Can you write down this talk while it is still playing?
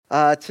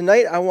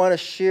Tonight, I want to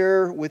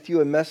share with you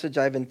a message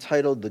I've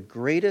entitled The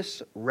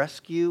Greatest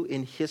Rescue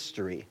in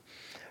History.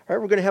 All right,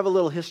 we're going to have a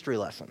little history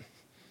lesson.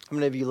 How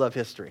many of you love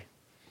history?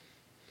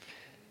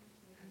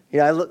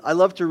 Yeah, I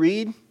love to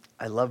read.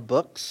 I love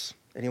books.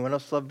 Anyone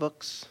else love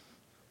books?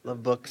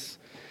 Love books.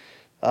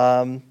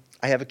 I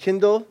have a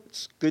Kindle.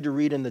 It's good to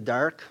read in the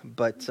dark,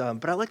 but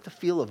I like the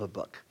feel of a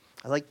book.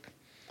 I like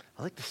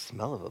the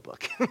smell of a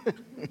book.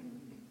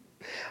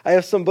 I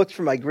have some books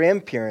from my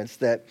grandparents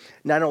that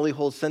not only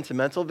hold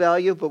sentimental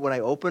value, but when I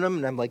open them,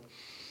 and I'm like,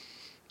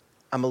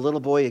 I'm a little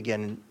boy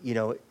again, in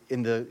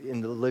the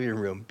living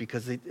room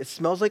because it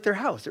smells like their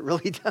house. It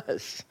really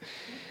does.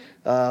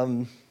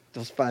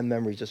 Those fond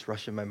memories just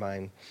rush in my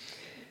mind.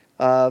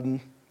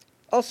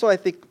 Also, I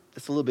think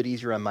it's a little bit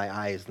easier on my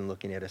eyes than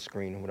looking at a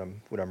screen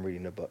when I'm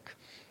reading a book.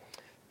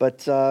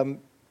 But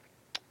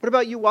what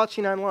about you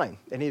watching online?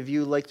 Any of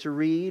you like to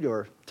read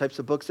or types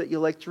of books that you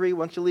like to read?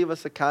 Why don't you leave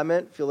us a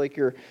comment? Feel like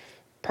you're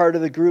part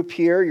of the group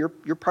here.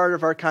 You're part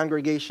of our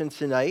congregation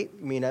tonight.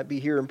 You may not be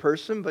here in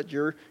person, but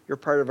you're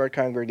part of our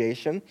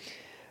congregation.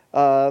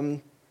 I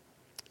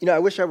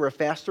wish I were a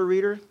faster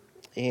reader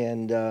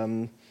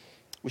and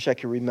wish I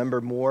could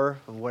remember more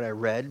of what I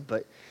read.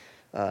 But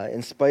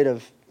in spite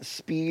of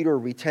speed or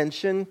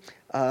retention,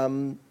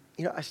 I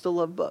still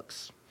love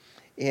books.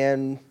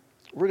 And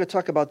we're going to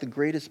talk about the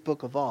greatest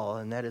book of all,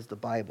 and that is the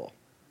Bible.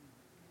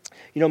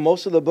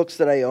 Most of the books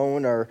that I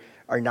own are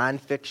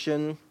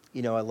nonfiction. I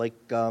like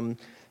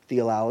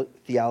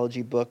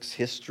theology books,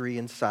 history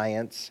and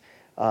science,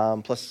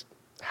 plus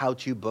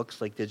how-to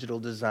books like digital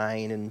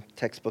design and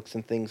textbooks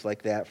and things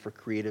like that for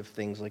creative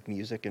things like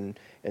music and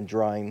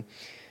drawing.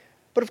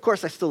 But of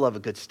course, I still love a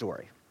good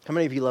story. How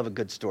many of you love a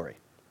good story?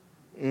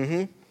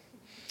 Mm-hmm.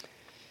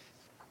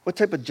 What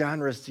type of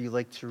genres do you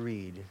like to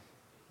read?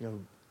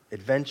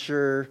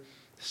 Adventure,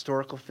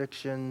 historical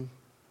fiction,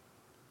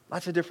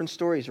 lots of different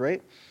stories,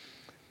 right?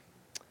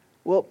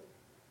 Well,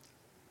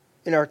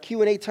 in our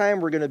Q&A time,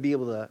 we're going to be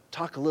able to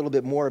talk a little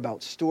bit more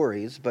about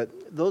stories, but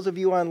those of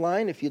you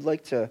online, if you'd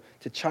like to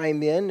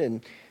chime in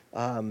and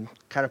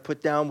kind of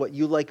put down what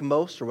you like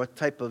most or what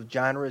type of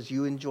genres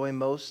you enjoy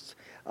most,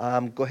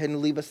 go ahead and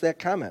leave us that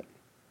comment.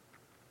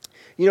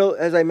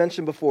 As I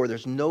mentioned before,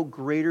 there's no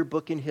greater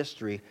book in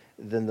history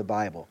than the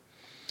Bible.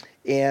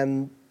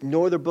 And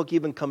no other book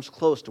even comes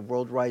close to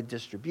worldwide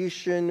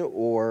distribution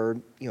or,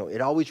 it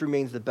always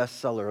remains the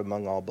bestseller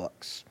among all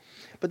books.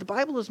 But the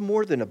Bible is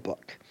more than a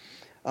book.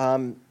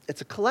 It's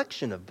a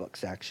collection of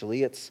books,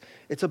 actually. It's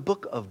a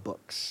book of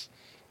books.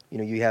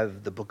 You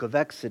have the book of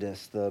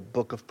Exodus, the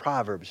book of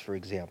Proverbs, for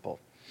example.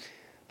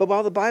 But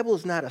while the Bible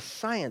is not a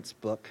science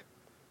book,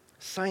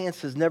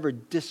 science has never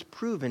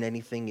disproven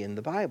anything in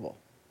the Bible.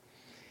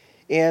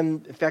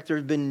 And in fact, there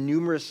have been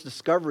numerous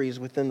discoveries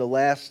within the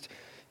last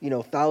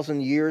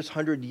 1,000 years,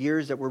 100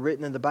 years that were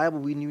written in the Bible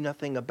we knew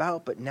nothing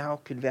about, but now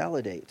could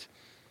validate.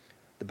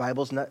 The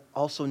Bible's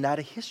also not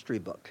a history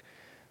book,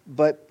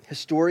 but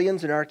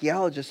historians and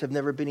archaeologists have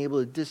never been able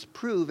to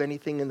disprove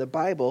anything in the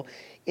Bible.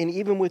 And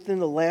even within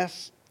the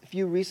last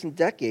few recent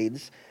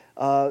decades,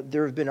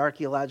 there have been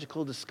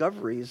archaeological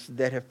discoveries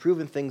that have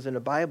proven things in the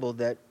Bible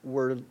that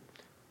were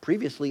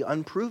previously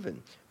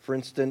unproven. For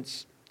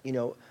instance,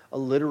 a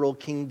literal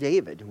King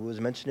David, who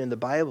was mentioned in the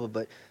Bible,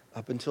 but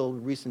up until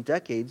recent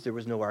decades, there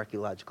was no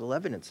archaeological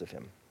evidence of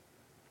him.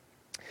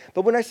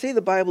 But when I say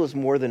the Bible is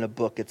more than a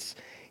book,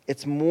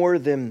 it's more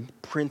than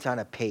print on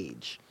a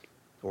page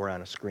or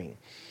on a screen.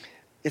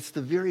 It's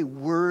the very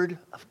Word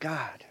of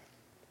God.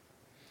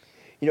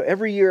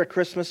 Every year at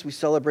Christmas, we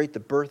celebrate the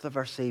birth of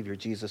our Savior,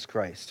 Jesus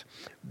Christ,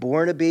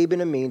 born a babe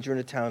in a manger in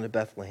the town of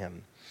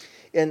Bethlehem.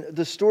 And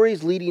the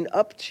stories leading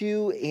up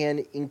to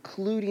and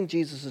including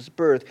Jesus'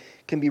 birth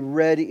can be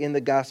read in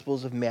the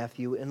Gospels of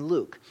Matthew and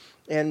Luke.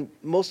 And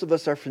most of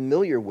us are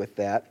familiar with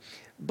that.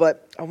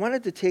 But I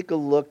wanted to take a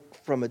look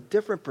from a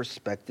different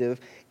perspective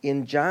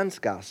in John's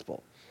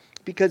Gospel,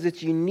 because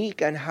it's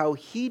unique on how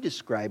he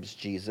describes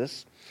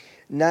Jesus,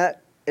 not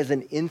as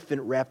an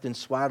infant wrapped in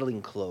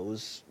swaddling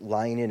clothes,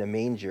 lying in a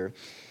manger,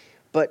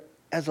 but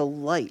as a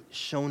light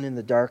shone in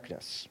the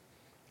darkness,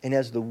 and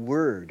as the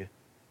Word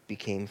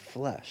became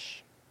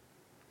flesh.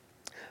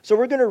 So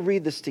we're going to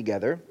read this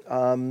together,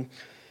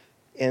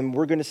 and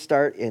we're going to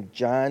start in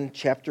John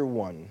chapter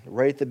 1,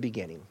 right at the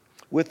beginning,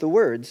 with the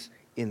words,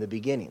 "In the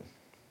beginning."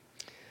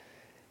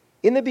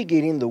 In the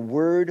beginning, the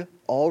Word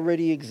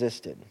already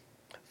existed.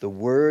 The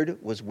Word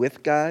was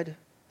with God,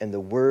 and the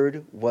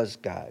Word was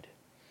God.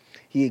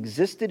 He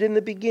existed in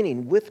the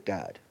beginning with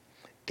God.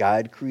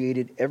 God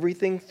created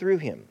everything through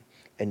him,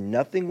 and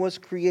nothing was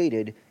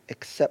created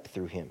except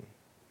through him.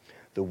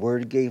 The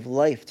Word gave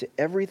life to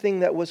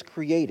everything that was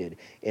created,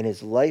 and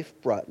his life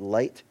brought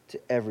light to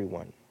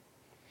everyone.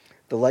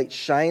 The light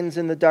shines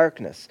in the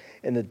darkness,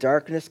 and the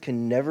darkness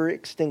can never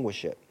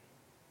extinguish it.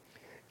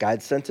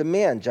 God sent a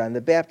man, John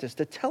the Baptist,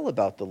 to tell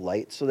about the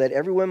light so that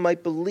everyone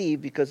might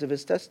believe because of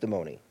his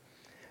testimony.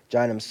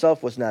 John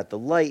himself was not the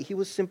light. He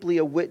was simply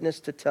a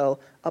witness to tell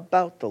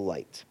about the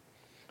light.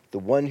 The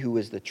one who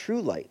is the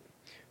true light,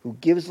 who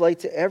gives light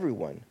to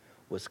everyone,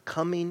 was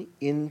coming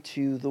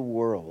into the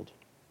world.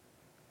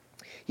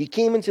 He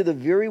came into the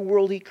very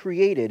world he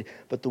created,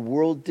 but the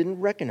world didn't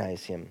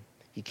recognize him.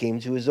 He came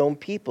to his own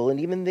people, and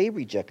even they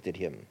rejected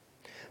him.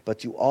 But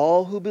to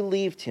all who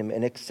believed him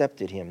and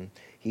accepted him,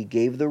 he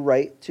gave the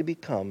right to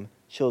become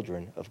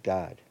children of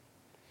God.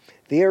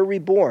 They are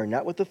reborn,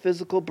 not with a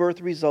physical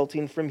birth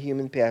resulting from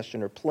human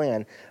passion or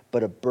plan,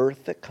 but a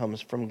birth that comes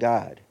from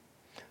God.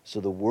 So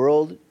the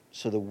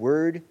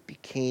Word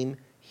became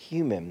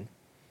human.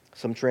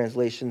 Some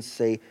translations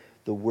say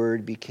the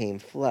Word became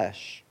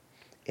flesh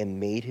and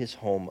made his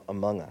home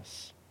among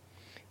us.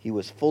 He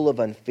was full of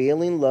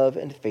unfailing love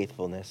and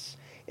faithfulness,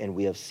 and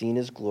we have seen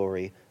his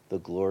glory, the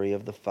glory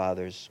of the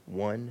Father's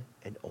one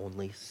and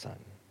only Son.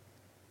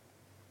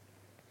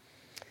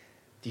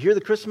 Do you hear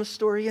the Christmas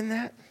story in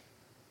that?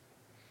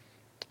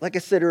 Like I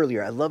said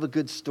earlier, I love a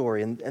good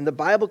story, and the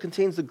Bible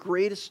contains the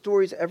greatest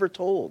stories ever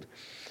told.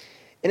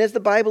 And as the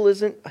Bible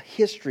isn't a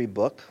history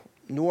book,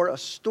 nor a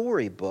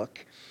story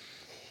book,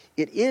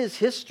 it is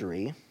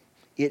history.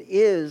 It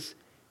is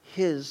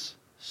his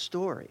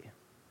story.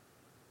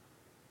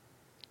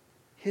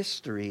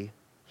 History,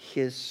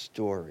 his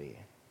story.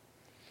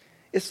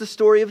 It's the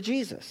story of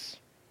Jesus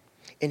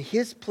and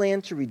his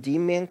plan to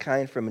redeem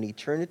mankind from an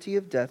eternity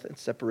of death and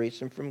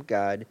separation from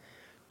God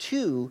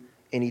to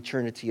an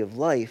eternity of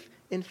life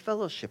in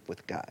fellowship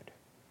with God.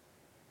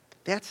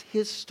 That's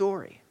his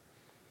story.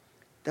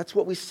 That's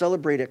what we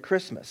celebrate at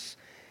Christmas.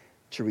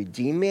 To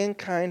redeem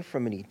mankind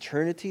from an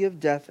eternity of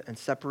death and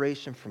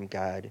separation from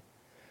God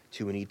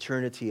to an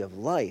eternity of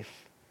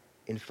life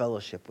in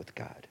fellowship with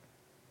God.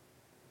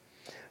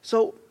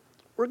 So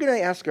we're going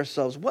to ask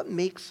ourselves, what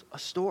makes a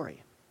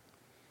story?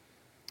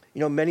 You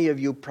know, many of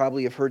you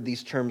probably have heard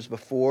these terms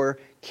before: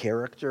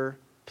 character,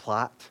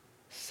 plot,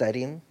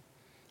 setting.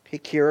 Okay,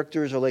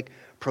 characters are like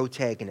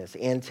protagonists,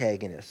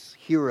 antagonists,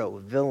 hero,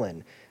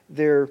 villain.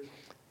 They're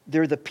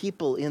the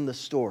people in the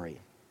story.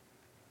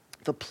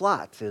 The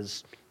plot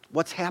is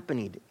what's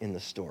happening in the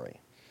story.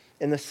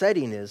 And the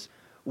setting is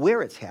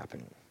where it's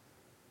happening.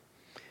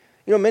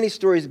 You know, many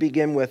stories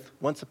begin with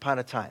once upon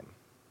a time,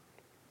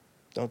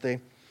 don't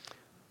they?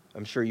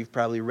 I'm sure you've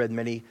probably read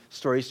many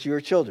stories to your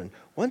children.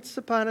 Once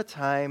upon a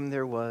time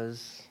there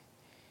was,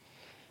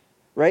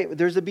 right?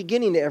 There's a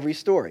beginning to every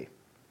story.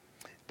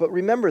 But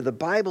remember, the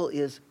Bible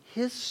is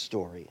his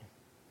story.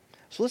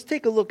 So let's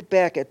take a look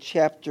back at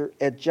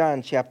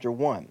John chapter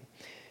 1.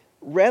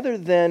 Rather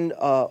than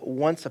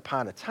once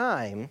upon a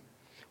time,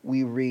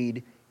 we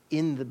read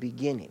in the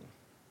beginning.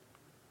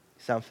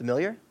 Sound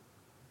familiar?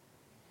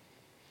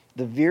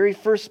 The very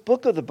first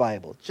book of the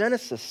Bible,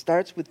 Genesis,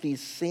 starts with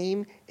these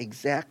same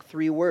exact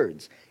three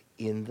words,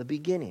 in the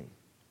beginning.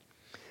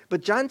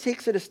 But John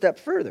takes it a step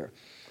further.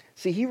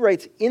 See, he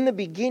writes, in the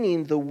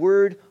beginning, the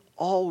Word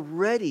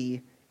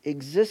already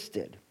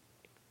existed.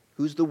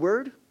 Who's the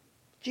Word?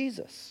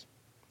 Jesus.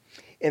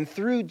 And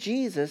through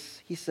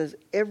Jesus, he says,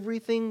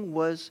 everything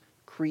was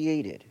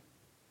created.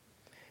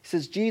 He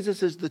says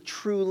Jesus is the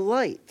true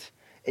light,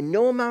 and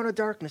no amount of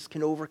darkness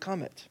can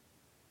overcome it.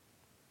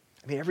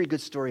 I mean, every good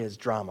story has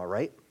drama,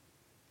 right?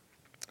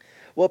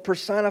 Well,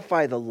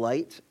 personify the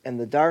light and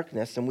the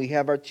darkness, and we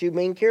have our two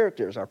main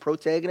characters, our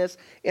protagonist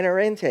and our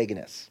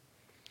antagonist.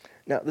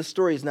 Now, this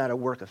story is not a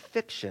work of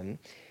fiction.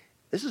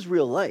 This is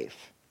real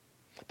life.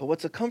 But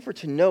what's a comfort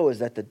to know is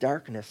that the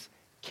darkness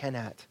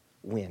cannot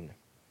win.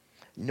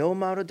 No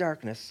amount of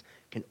darkness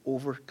can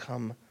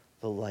overcome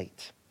the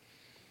light.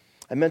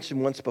 I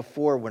mentioned once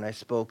before when I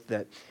spoke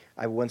that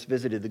I once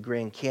visited the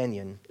Grand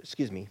Canyon.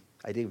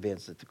 I did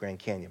visit the Grand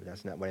Canyon, but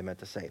that's not what I meant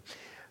to say.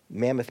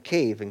 Mammoth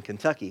Cave in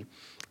Kentucky.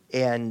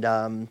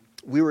 And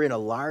we were in a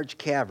large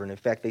cavern. In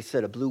fact, they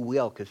said a blue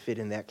whale could fit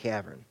in that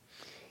cavern.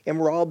 And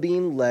we're all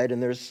being led,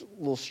 and there's a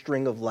little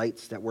string of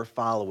lights that we're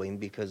following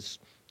because,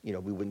 we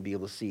wouldn't be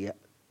able to see it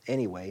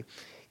anyway.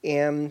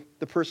 And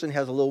the person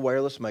has a little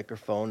wireless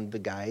microphone, the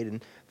guide,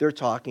 and they're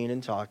talking,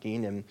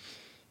 and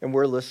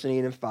we're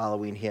listening and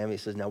following him. He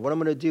says, now what I'm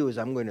going to do is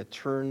I'm going to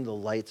turn the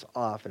lights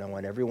off, and I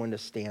want everyone to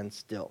stand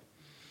still.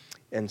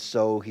 And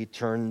so he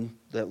turned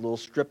that little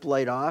strip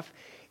light off,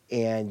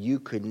 and you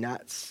could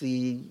not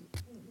see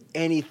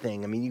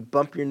anything. I mean, you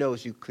bump your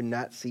nose, you could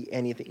not see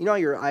anything. You know how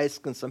your eyes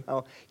can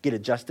somehow get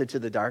adjusted to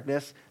the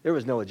darkness? There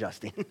was no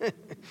adjusting.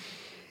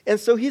 And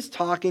so he's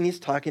talking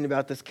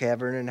about this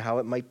cavern and how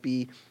it might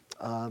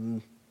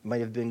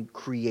have been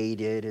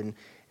created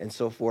and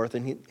so forth.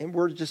 And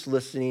we're just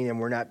listening, and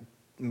we're not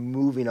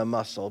moving a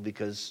muscle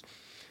because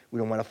we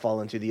don't want to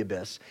fall into the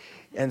abyss.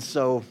 And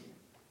so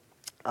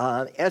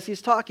as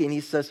he's talking, he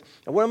says,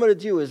 what I'm going to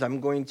do is I'm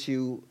going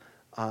to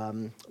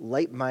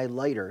light my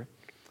lighter,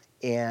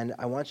 and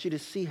I want you to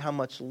see how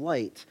much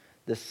light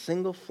the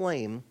single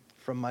flame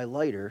from my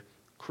lighter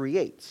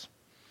creates.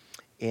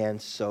 And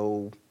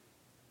so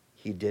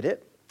he did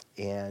it,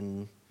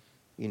 and,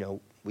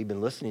 we've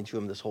been listening to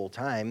him this whole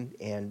time,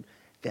 and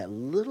that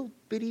little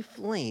bitty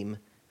flame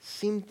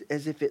seemed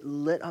as if it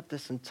lit up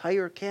this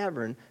entire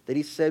cavern that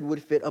he said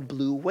would fit a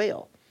blue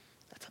whale.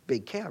 That's a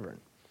big cavern.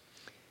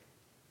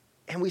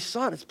 And we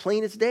saw it as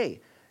plain as day.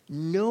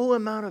 no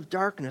amount of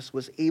darkness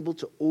was able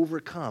to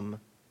overcome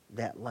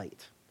that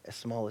light, as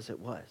small as it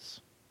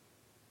was.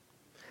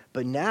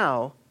 But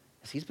now,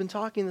 as he's been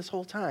talking this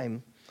whole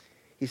time,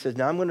 he says,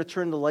 now I'm going to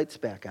turn the lights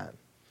back on.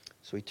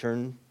 So he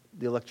turned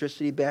the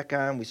electricity back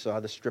on. We saw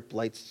the strip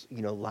lights,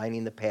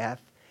 lining the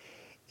path.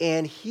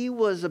 And he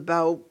was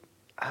about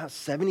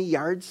 70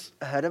 yards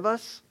ahead of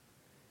us.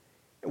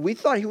 We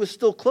thought he was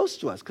still close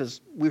to us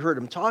because we heard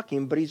him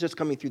talking, but he's just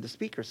coming through the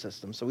speaker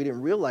system. So we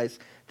didn't realize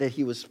that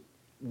he was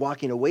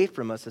walking away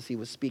from us as he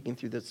was speaking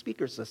through the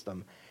speaker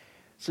system.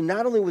 So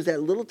not only was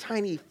that little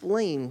tiny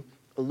flame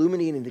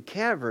illuminating the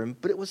cavern,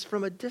 but it was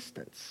from a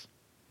distance.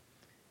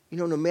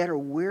 No matter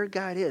where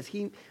God is,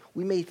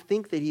 we may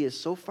think that he is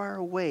so far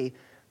away,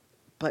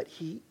 but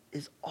he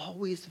is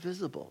always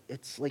visible.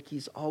 It's like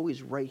he's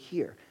always right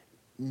here.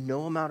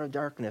 No amount of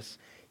darkness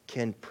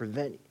can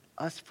prevent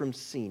us from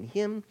seeing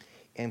him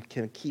and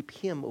can keep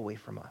him away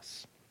from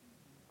us.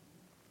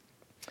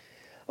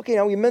 Okay,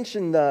 now we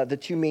mentioned the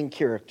two main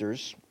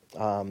characters,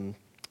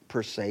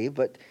 per se,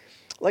 but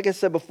like I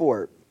said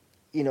before,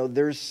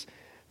 there's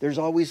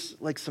always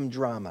like some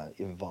drama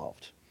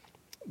involved.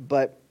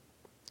 But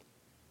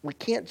we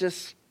can't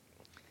just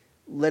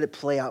let it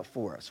play out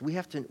for us. We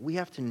have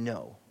to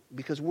know,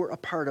 because we're a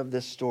part of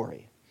this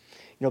story.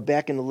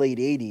 Back in the late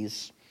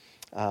 80s,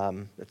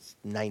 that's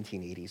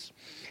 1980s,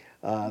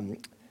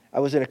 I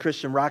was in a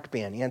Christian rock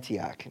band,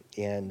 Antioch,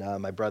 and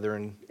my brother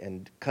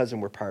and cousin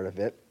were part of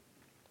it.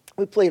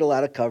 We played a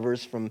lot of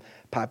covers from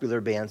popular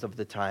bands of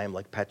the time,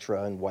 like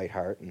Petra and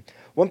Whiteheart. And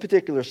one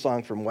particular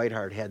song from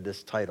Whiteheart had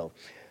this title,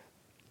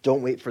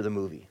 Don't Wait for the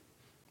Movie.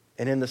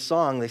 And in the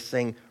song, they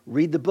sang,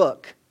 read the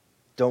book,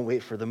 don't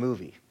wait for the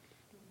movie.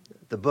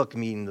 The book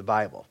meaning the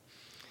Bible.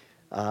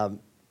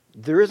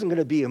 There isn't going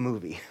to be a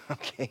movie,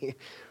 okay?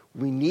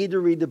 We need to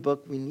read the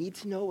book. We need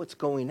to know what's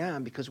going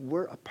on because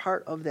we're a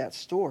part of that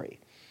story.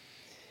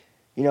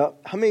 How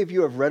many of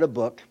you have read a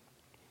book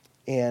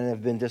and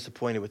have been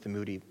disappointed with the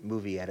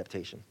movie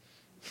adaptation?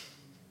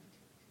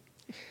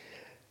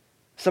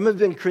 Some have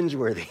been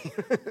cringeworthy.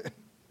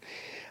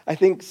 I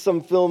think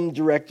some film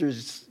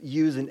directors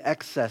use in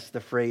excess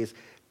the phrase,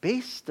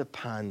 based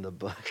upon the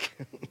book.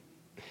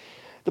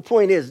 The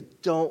point is,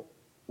 don't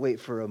wait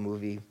for a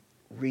movie.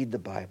 Read the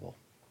Bible,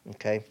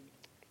 okay?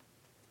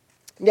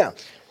 Now,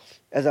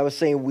 as I was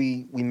saying,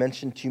 we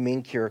mentioned two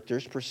main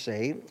characters per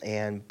se,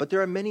 but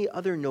there are many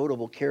other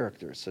notable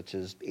characters, such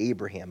as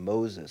Abraham,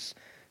 Moses,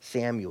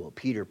 Samuel,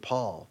 Peter,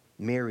 Paul,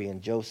 Mary,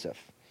 and Joseph.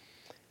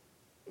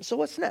 So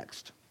what's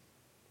next?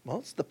 Well,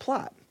 it's the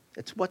plot.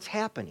 It's what's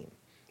happening.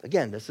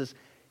 Again, this is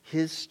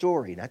his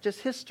story, not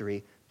just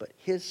history, but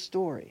his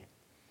story.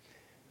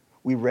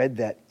 We read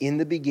that in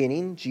the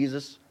beginning,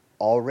 Jesus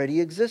already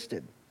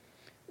existed.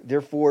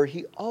 Therefore,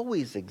 he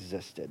always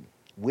existed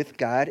with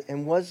God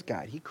and was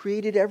God. He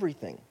created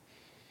everything.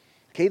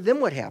 Okay, then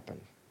what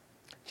happened?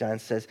 John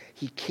says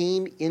he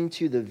came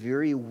into the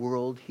very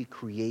world he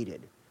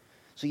created.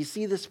 So you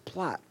see this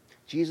plot.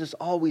 Jesus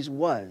always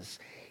was,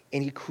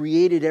 and he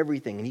created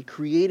everything, and he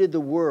created the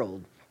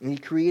world, and he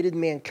created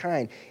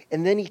mankind,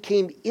 and then he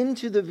came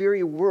into the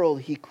very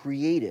world he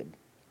created.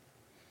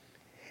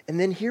 And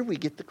then here we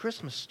get the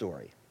Christmas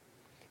story.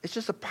 It's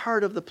just a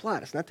part of the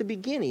plot. It's not the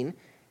beginning.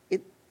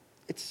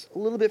 It's a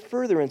little bit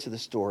further into the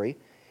story,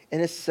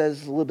 and it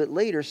says a little bit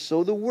later,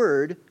 so the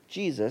Word,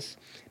 Jesus,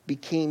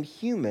 became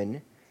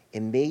human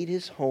and made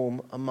his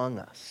home among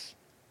us.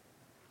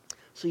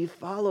 So you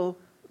follow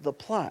the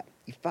plot.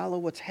 You follow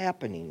what's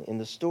happening in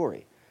the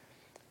story.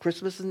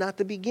 Christmas is not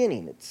the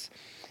beginning.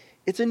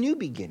 It's a new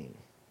beginning.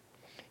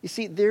 You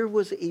see, there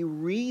was a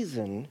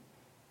reason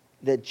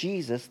that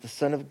Jesus, the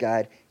Son of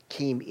God,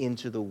 came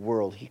into the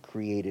world he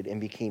created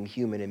and became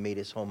human and made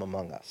his home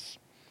among us.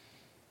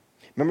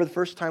 Remember the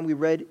first time we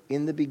read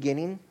in the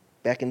beginning,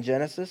 back in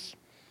Genesis?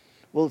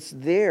 Well, it's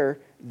there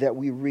that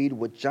we read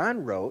what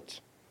John wrote.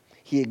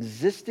 He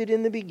existed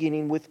in the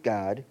beginning with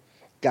God.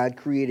 God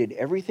created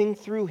everything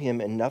through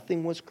him, and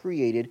nothing was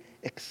created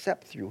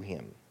except through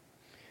him.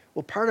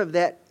 Well, part of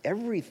that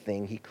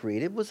everything he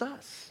created was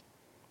us.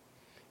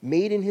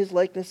 Made in his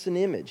likeness and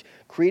image,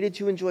 created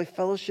to enjoy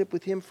fellowship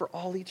with him for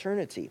all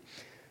eternity.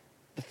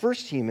 The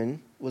first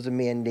human was a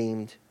man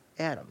named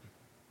Adam.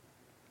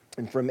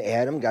 And from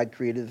Adam, God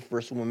created the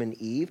first woman,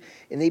 Eve,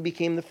 and they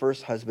became the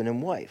first husband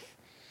and wife.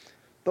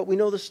 But we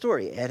know the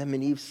story. Adam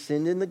and Eve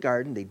sinned in the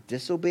garden, they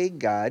disobeyed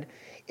God,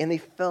 and they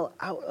fell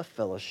out of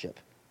fellowship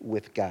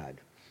with God.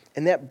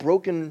 And that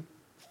broken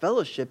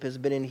fellowship has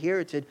been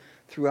inherited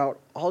throughout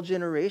all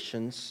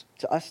generations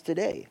to us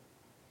today.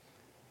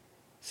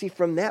 See,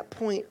 from that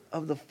point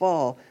of the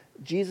fall,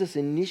 Jesus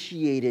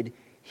initiated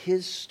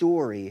his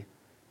story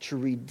to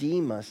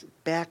redeem us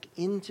back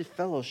into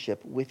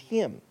fellowship with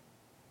him.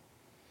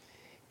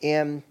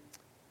 And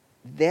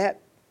that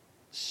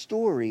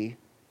story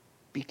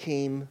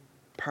became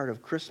part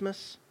of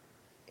Christmas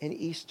and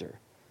Easter,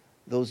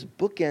 those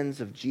bookends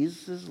of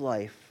Jesus'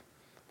 life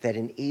that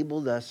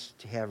enabled us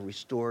to have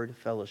restored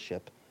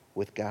fellowship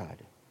with God.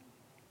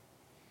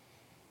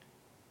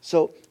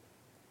 So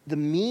the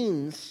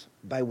means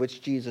by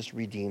which Jesus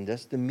redeemed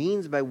us, the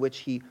means by which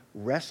he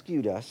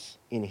rescued us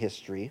in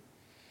history,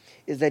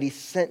 is that he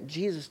sent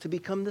Jesus to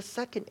become the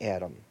second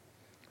Adam.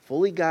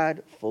 Fully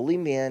God, fully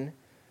man,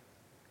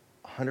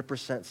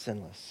 100%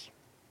 sinless.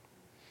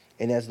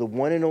 And as the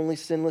one and only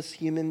sinless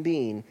human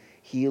being,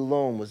 he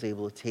alone was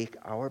able to take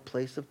our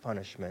place of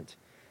punishment.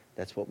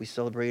 That's what we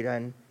celebrate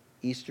on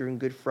Easter and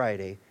Good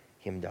Friday,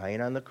 him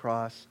dying on the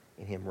cross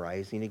and him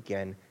rising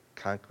again,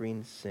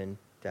 conquering sin,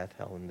 death,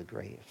 hell, and the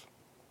grave.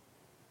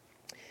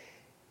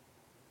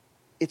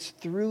 It's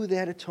through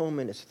that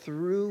atonement, it's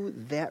through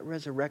that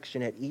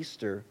resurrection at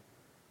Easter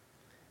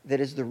that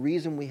is the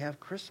reason we have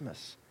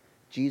Christmas.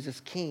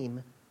 Jesus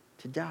came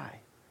to die.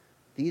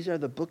 These are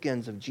the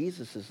bookends of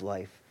Jesus'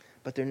 life,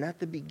 but they're not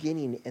the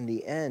beginning and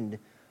the end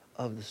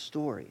of the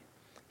story.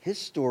 His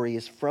story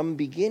is from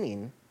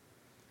beginning,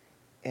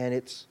 and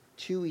it's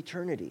to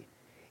eternity.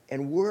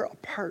 And we're a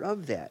part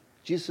of that.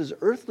 Jesus'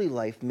 earthly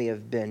life may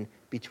have been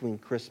between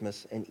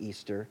Christmas and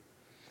Easter,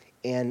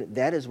 and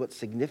that is what's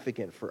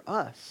significant for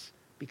us,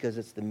 because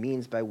it's the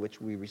means by which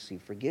we receive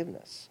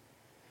forgiveness.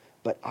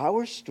 But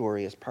our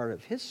story, as part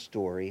of his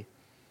story,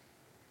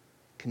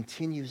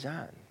 continues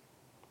on.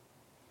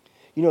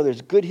 You know,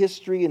 there's good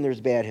history and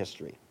there's bad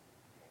history.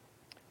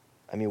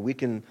 I mean, we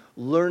can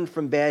learn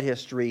from bad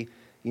history,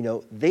 you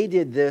know, they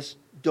did this,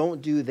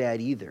 don't do that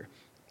either,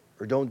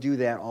 or don't do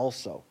that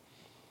also.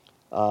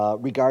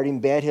 Regarding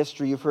bad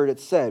history, you've heard it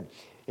said,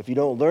 if you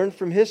don't learn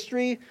from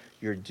history,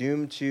 you're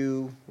doomed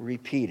to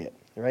repeat it,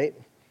 right?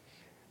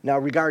 Now,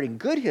 regarding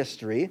good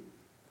history,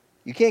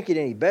 you can't get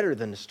any better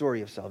than the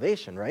story of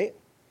salvation, right?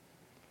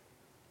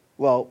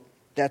 Well,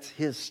 that's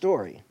his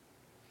story.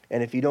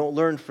 And if you don't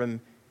learn from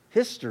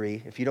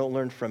history, if you don't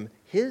learn from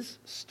his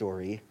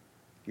story,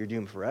 you're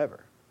doomed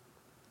forever.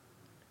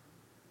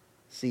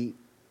 See,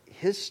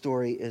 his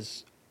story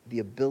is the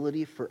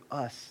ability for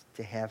us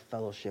to have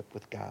fellowship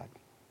with God.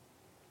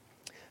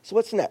 So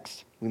what's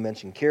next? We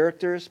mentioned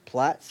characters,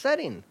 plot,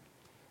 setting.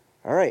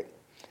 All right,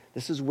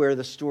 this is where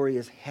the story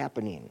is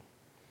happening.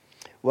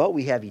 Well,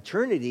 we have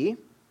eternity.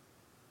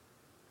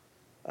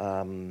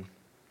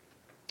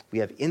 We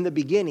have in the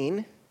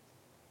beginning,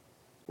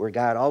 where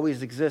God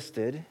always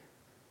existed.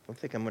 I don't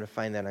think I'm going to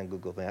find that on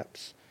Google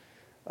Maps.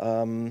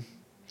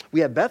 We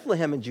have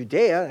Bethlehem in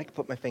Judea. I can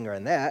put my finger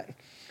on that.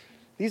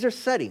 These are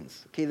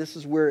settings. Okay, this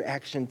is where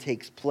action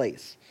takes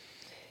place.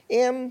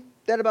 And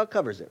that about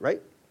covers it,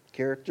 right?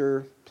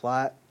 Character,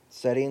 plot,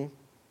 setting,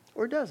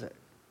 or does it?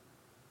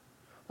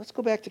 Let's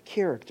go back to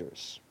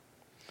characters.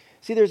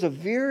 See, there's a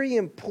very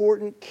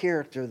important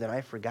character that I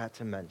forgot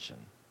to mention.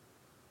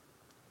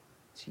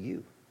 It's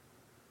you.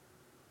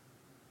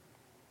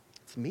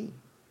 It's me.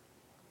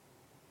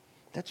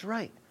 That's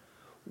right.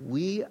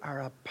 We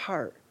are a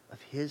part of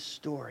his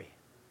story.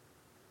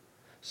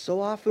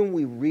 So often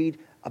we read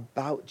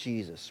about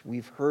Jesus.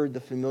 We've heard the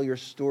familiar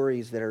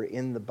stories that are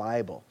in the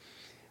Bible.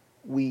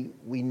 We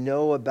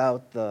know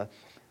about the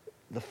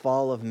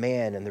fall of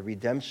man and the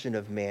redemption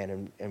of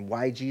man and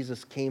why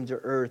Jesus came to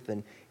earth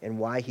and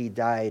why he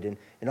died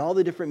and all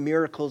the different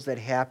miracles that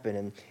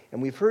happen.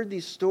 And we've heard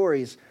these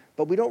stories,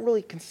 but we don't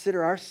really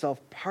consider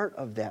ourselves part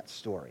of that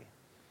story.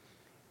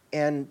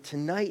 And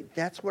tonight,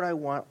 that's what I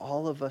want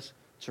all of us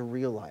to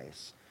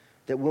realize.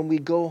 That when we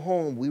go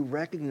home, we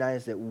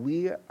recognize that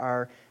we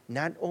are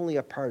not only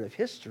a part of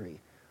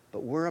history,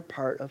 but we're a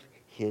part of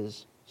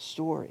his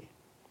story.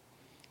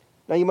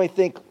 Now you might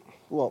think,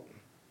 well,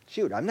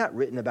 shoot, I'm not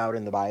written about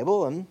in the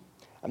Bible, and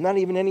I'm not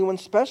even anyone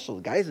special.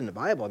 The guys in the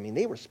Bible, I mean,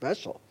 they were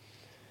special.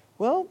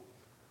 Well,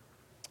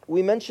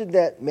 we mentioned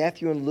that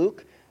Matthew and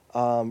Luke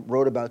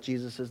wrote about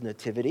Jesus'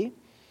 nativity,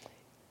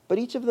 but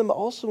each of them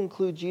also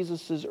include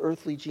Jesus'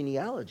 earthly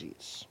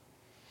genealogies.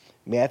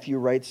 Matthew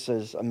writes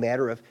as a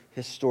matter of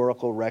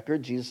historical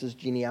record, Jesus'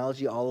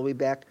 genealogy all the way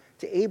back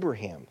to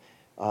Abraham,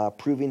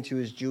 proving to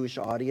his Jewish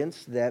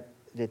audience that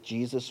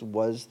Jesus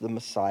was the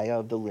Messiah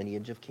of the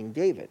lineage of King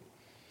David.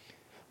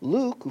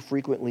 Luke, who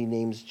frequently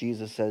names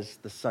Jesus as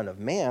the Son of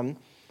Man,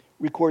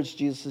 records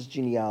Jesus'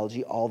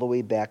 genealogy all the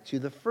way back to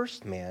the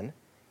first man,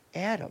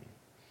 Adam.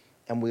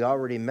 And we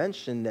already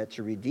mentioned that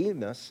to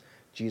redeem us,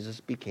 Jesus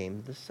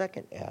became the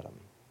second Adam.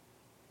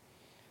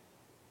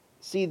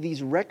 See,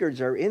 these records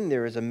are in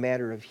there as a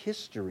matter of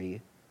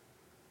history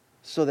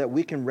so that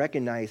we can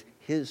recognize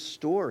his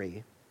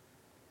story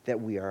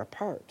that we are a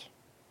part.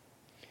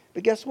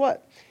 But guess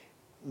what?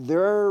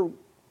 There are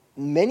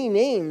many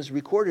names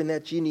recorded in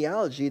that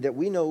genealogy that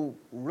we know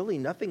really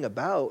nothing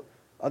about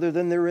other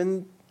than they're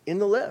in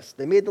the list.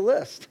 They made the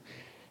list.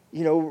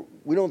 You know,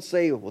 we don't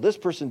say, well, this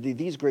person did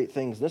these great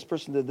things, and this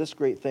person did this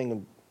great thing,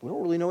 and we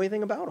don't really know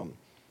anything about them.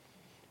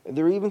 And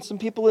there are even some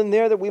people in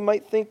there that we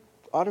might think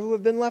ought to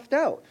have been left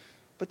out,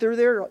 but they're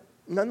there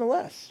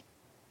nonetheless.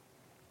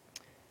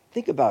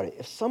 Think about it.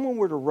 If someone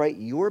were to write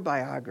your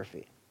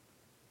biography,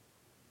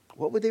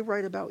 what would they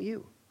write about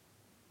you?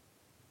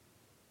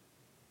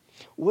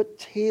 What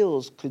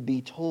tales could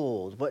be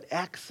told? What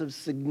acts of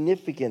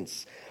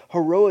significance,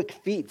 heroic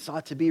feats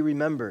ought to be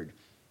remembered?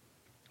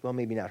 Well,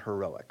 maybe not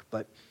heroic,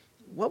 but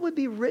what would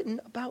be written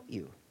about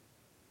you?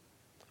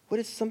 What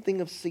is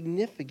something of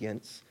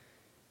significance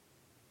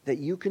that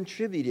you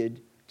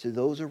contributed to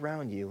those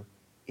around you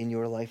in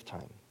your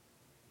lifetime?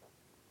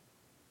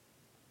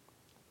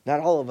 Not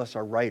all of us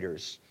are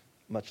writers,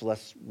 much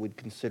less would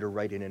consider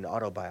writing an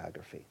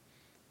autobiography.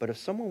 But if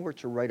someone were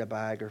to write a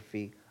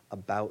biography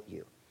about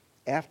you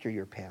after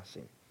your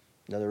passing,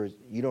 in other words,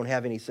 you don't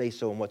have any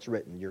say-so in what's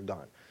written, you're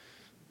gone.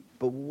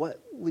 But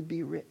what would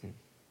be written?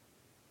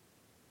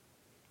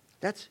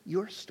 That's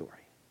your story.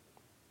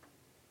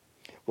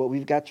 What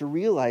we've got to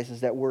realize is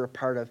that we're a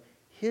part of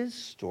his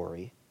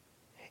story.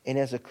 And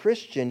as a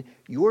Christian,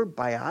 your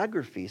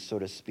biography, so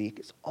to speak,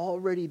 is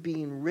already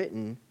being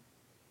written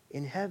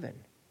in heaven.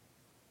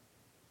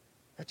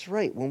 That's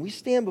right. When we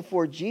stand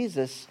before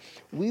Jesus,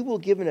 we will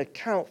give an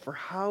account for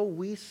how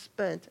we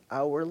spent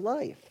our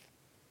life.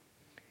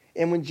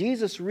 And when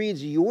Jesus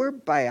reads your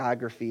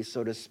biography,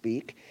 so to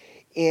speak,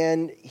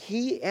 and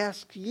he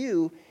asks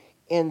you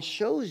and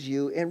shows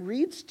you and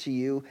reads to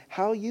you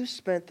how you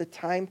spent the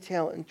time,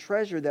 talent, and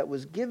treasure that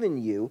was given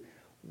you,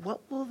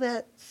 what will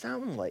that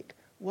sound like?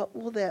 What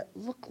will that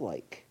look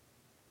like?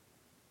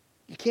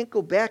 You can't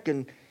go back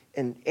and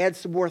add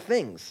some more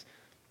things.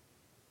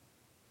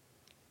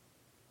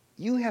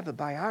 You have a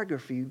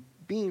biography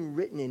being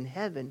written in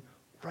heaven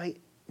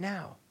right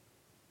now.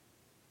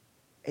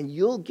 And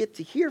you'll get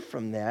to hear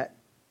from that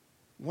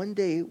one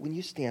day when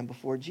you stand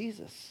before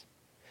Jesus.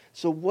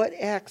 So what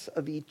acts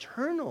of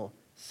eternal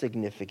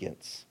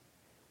significance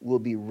will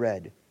be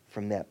read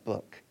from that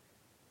book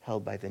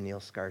held by the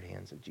nail-scarred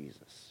hands of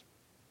Jesus?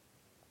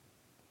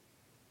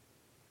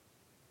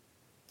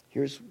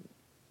 Here's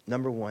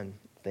number one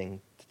thing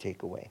to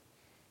take away.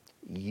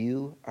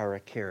 You are a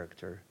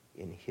character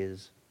in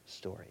his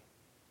story.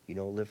 You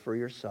don't live for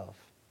yourself.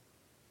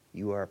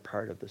 You are a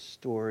part of the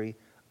story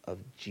of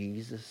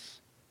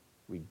Jesus'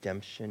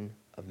 redemption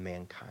of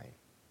mankind.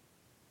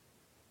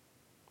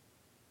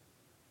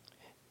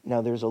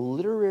 Now, there's a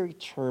literary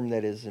term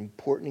that is an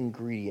important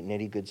ingredient in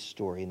any good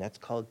story, and that's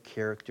called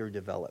character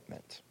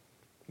development.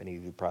 Many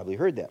of you probably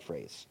heard that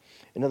phrase.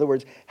 In other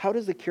words, how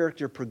does the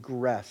character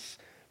progress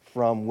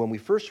from when we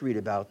first read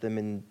about them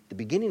in the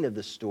beginning of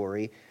the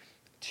story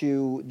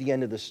to the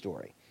end of the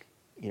story?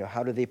 You know,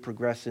 how do they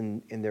progress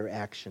in their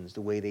actions,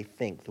 the way they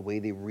think, the way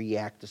they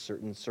react to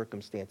certain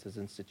circumstances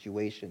and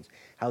situations,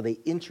 how they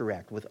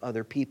interact with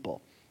other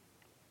people?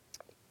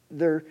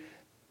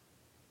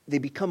 They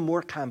become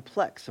more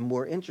complex and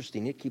more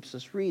interesting. It keeps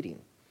us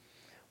reading.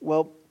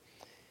 Well,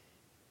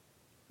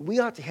 we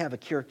ought to have a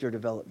character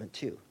development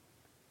too.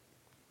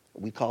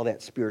 We call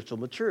that spiritual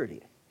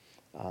maturity.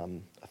 A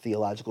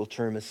theological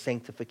term is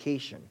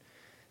sanctification.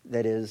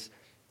 That is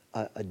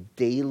a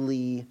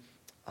daily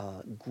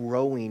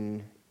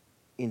growing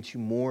into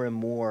more and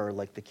more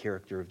like the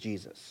character of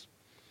Jesus.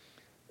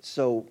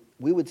 So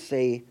we would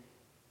say,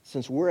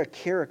 since we're a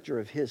character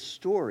of his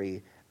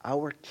story,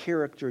 our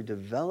character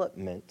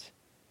development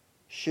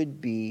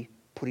should be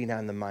putting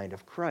on the mind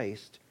of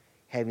Christ,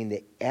 having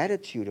the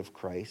attitude of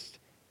Christ,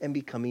 and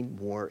becoming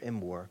more and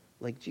more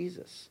like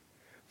Jesus.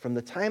 From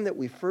the time that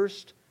we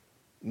first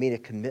made a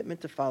commitment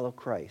to follow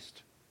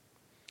Christ,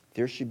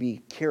 there should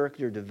be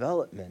character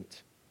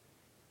development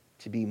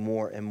to be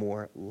more and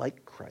more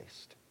like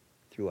Christ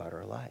throughout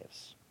our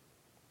lives.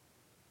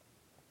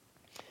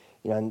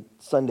 You know, on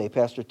Sunday,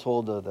 Pastor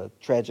told the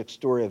tragic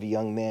story of a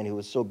young man who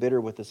was so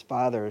bitter with his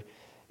father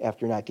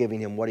after not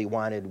giving him what he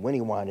wanted when he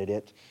wanted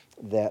it,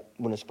 that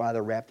when his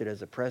father wrapped it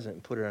as a present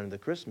and put it under the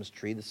Christmas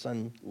tree, the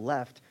son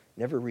left,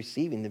 never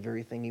receiving the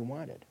very thing he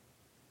wanted.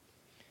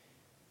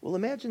 Well,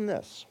 imagine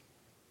this.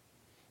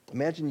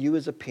 Imagine you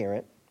as a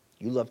parent.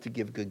 You love to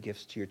give good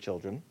gifts to your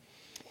children.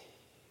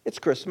 It's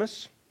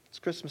Christmas. It's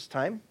Christmas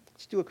time.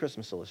 Let's do a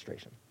Christmas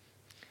illustration.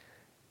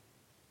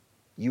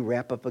 You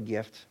wrap up a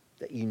gift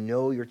that you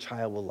know your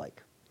child will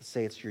like. Let's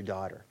say it's your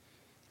daughter,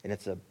 and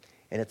it's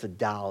a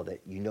doll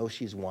that you know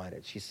she's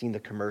wanted. She's seen the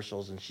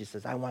commercials, and she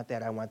says, I want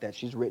that, I want that.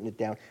 She's written it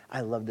down.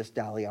 I love this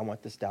dolly, I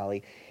want this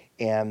dolly.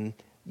 And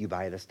you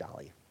buy this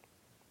dolly.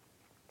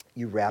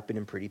 You wrap it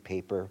in pretty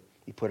paper.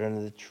 You put it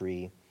under the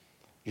tree.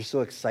 You're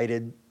so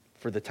excited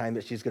for the time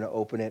that she's going to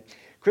open it.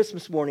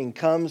 Christmas morning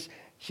comes.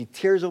 She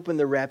tears open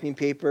the wrapping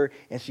paper,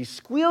 and she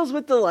squeals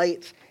with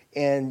delight,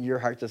 and your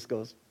heart just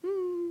goes,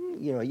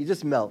 you know, you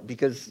just melt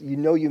because you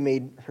know you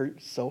made her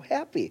so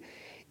happy.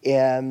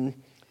 And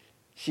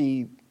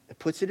she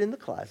puts it in the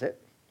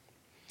closet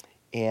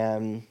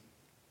and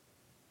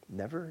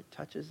never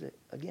touches it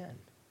again.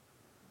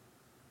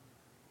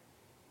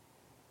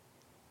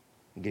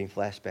 I'm getting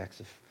flashbacks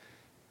of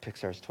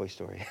Pixar's Toy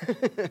Story.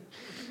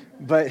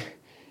 But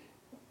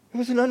it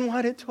was an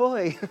unwanted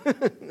toy.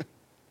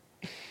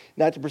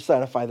 Not to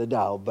personify the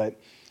doll, but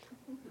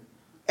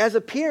as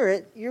a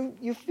parent,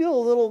 you feel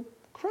a little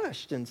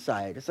crushed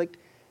inside. It's like,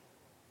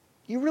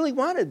 you really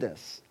wanted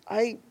this.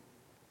 I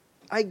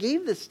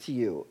gave this to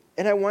you,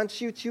 and I want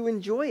you to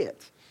enjoy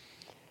it.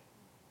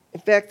 In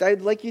fact,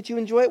 I'd like you to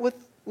enjoy it with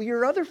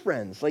your other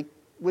friends. Like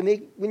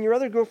when your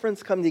other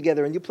girlfriends come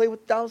together and you play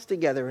with dolls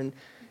together, and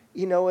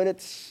you know, and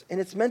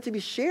it's meant to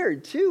be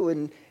shared too,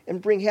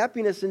 and bring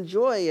happiness and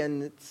joy,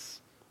 and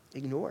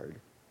ignored.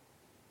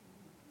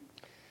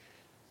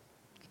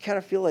 You kind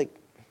of feel like,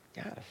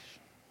 gosh.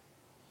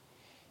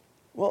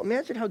 Well,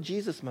 imagine how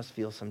Jesus must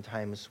feel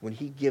sometimes when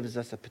he gives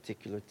us a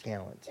particular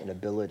talent, an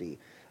ability,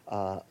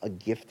 a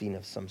gifting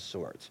of some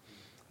sort.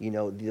 You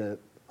know, the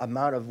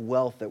amount of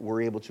wealth that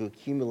we're able to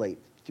accumulate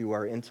through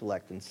our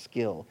intellect and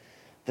skill,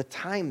 the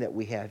time that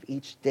we have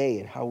each day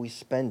and how we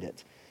spend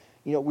it.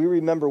 You know, we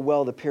remember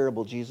well the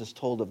parable Jesus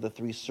told of the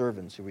 3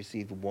 servants who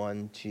received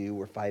 1, 2,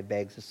 or 5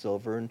 bags of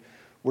silver, and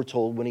were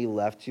told when he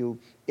left to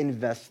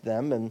invest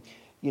them. And,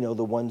 you know,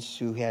 the ones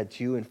who had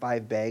 2 and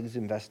 5 bags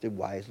invested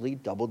wisely,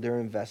 doubled their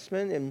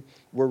investment, and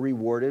were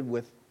rewarded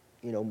with,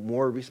 you know,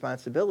 more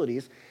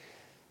responsibilities.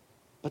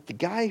 But the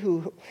guy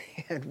who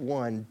had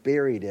 1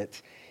 buried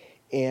it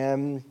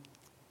and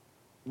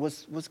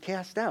was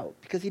cast out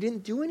because he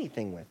didn't do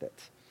anything with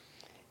it.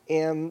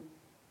 And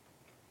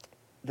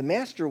the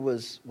master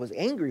was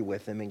angry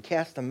with him and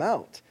cast him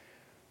out.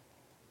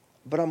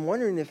 But I'm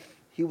wondering if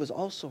he was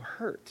also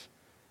hurt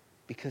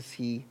because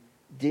he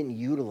didn't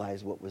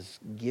utilize what was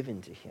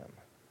given to him.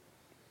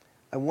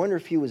 I wonder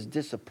if he was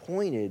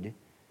disappointed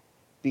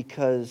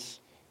because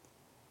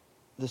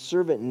the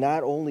servant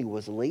not only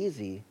was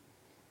lazy,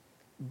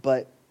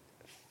 but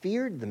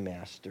feared the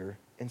master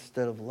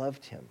instead of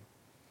loved him.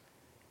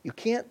 You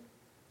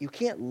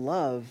can't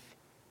love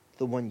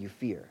the one you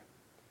fear,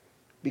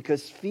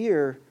 because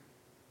fear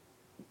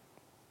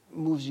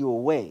moves you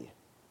away,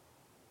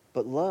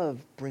 but love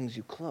brings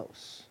you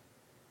close.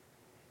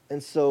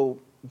 And so,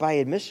 by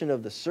admission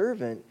of the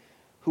servant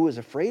who was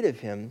afraid of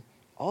him,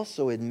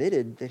 also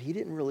admitted that he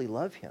didn't really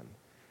love him.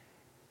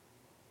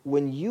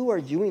 When you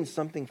are doing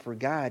something for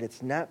God,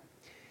 it's not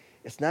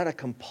a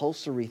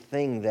compulsory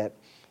thing that,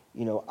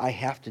 you know, I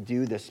have to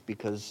do this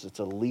because it's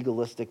a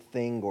legalistic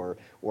thing or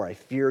I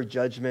fear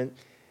judgment.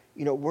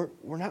 You know,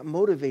 we're not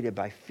motivated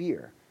by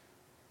fear.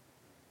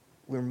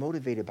 We're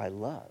motivated by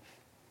love.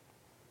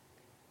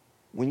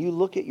 When you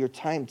look at your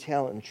time,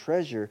 talent, and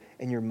treasure,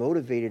 and you're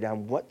motivated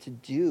on what to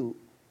do,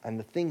 on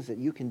the things that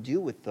you can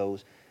do with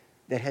those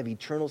that have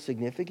eternal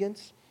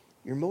significance,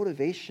 your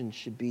motivation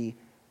should be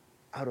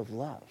out of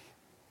love.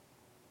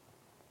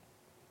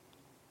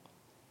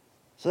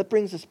 So that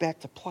brings us back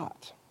to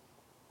plot.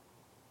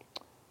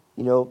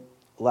 You know,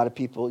 a lot of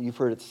people, you've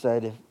heard it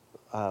said,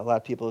 a lot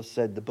of people have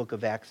said the book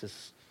of Acts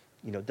is,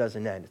 you know,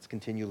 doesn't end. It's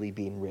continually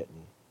being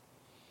written.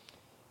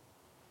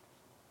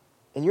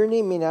 And your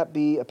name may not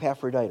be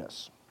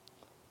Epaphroditus,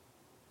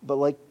 but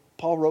like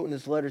Paul wrote in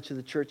his letter to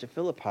the church at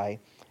Philippi,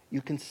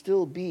 you can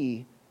still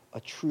be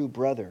a true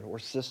brother or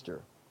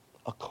sister,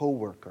 a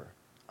co-worker,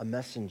 a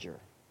messenger.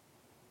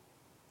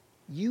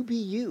 You be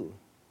you.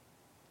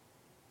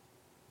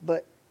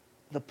 But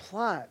the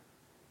plot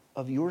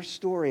of your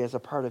story as a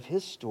part of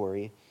his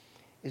story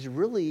is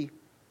really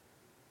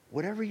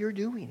whatever you're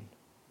doing.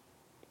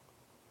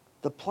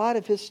 The plot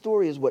of his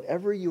story is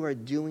whatever you are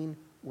doing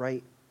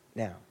right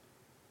now.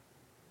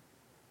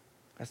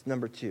 That's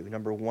number 2.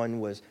 Number 1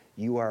 was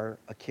you are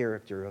a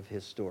character of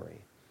his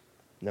story.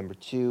 Number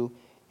 2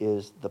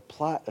 is the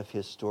plot of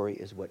his story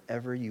is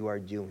whatever you are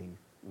doing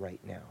right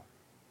now.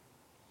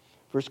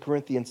 1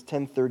 Corinthians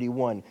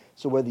 10:31.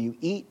 So whether you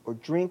eat or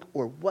drink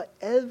or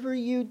whatever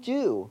you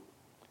do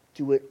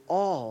it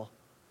all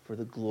for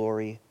the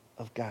glory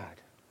of God.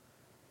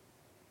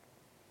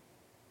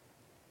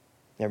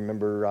 I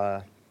remember,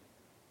 I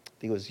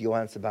think it was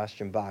Johann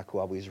Sebastian Bach who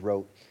always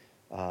wrote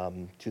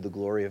to the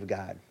glory of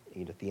God,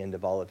 you know, at the end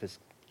of all of his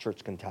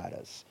church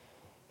cantatas.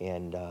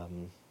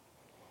 And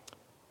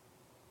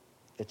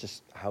it's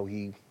just how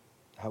he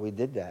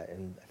did that.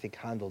 And I think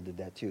Handel did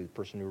that too, the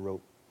person who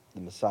wrote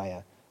the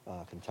Messiah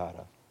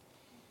cantata.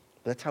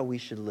 But that's how we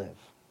should live.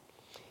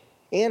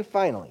 And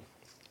finally,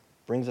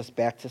 brings us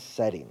back to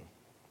setting.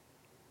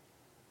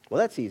 Well,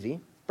 that's easy.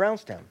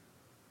 Brownstown.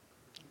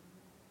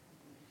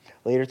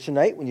 Later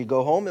tonight, when you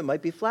go home, it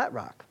might be Flat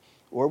Rock,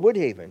 or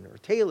Woodhaven, or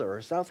Taylor,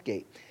 or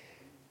Southgate.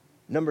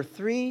 Number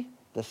 3,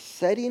 the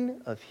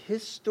setting of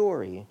his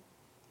story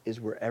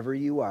is wherever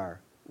you are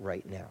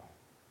right now.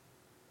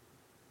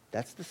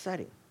 That's the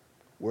setting.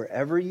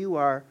 Wherever you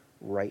are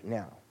right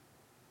now.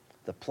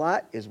 The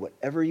plot is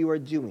whatever you are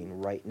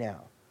doing right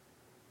now.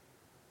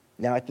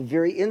 Now, at the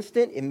very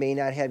instant, it may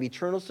not have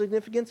eternal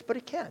significance, but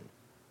it can.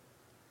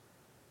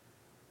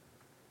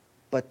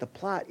 But the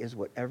plot is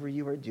whatever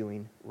you are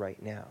doing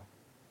right now.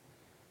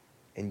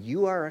 And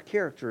you are a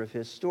character of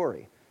his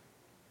story.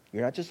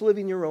 You're not just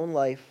living your own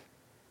life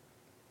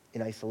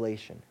in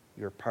isolation.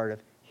 You're a part of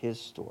his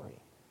story.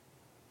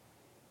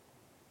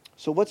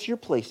 So what's your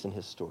place in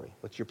his story?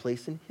 What's your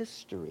place in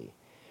history?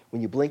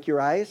 When you blink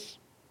your eyes,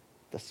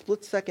 the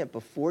split second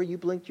before you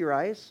blinked your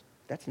eyes,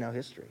 that's now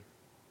history.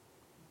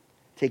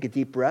 Take a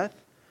deep breath.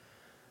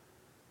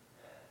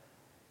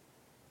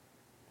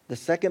 The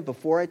second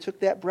before I took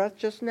that breath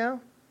just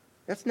now,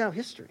 that's now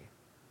history.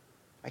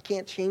 I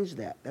can't change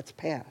that. That's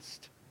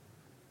past.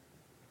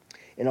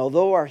 And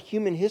although our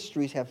human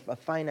histories have a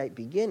finite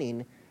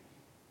beginning,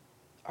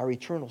 our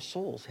eternal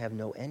souls have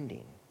no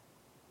ending.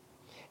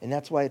 And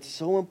that's why it's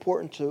so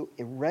important to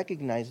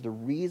recognize the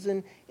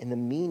reason and the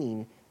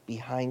meaning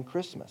behind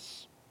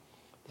Christmas.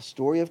 The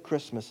story of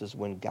Christmas is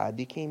when God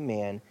became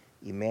man,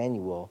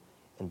 Emmanuel,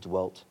 and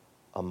dwelt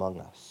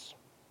among us.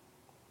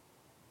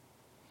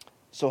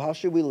 So how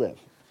should we live?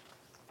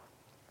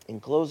 In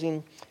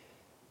closing,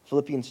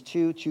 Philippians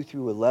 2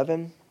 through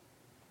 11,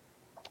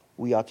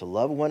 we ought to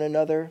love one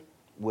another.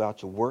 We ought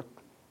to work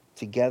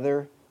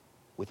together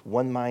with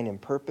one mind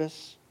and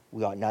purpose.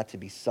 We ought not to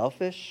be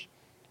selfish.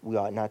 We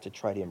ought not to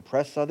try to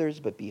impress others,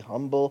 but be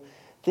humble,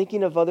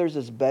 thinking of others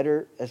as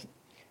better, as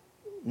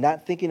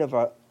not thinking of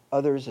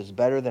others as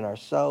better than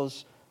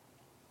ourselves,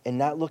 and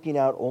not looking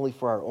out only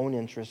for our own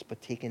interests, but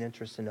taking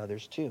interest in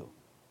others too.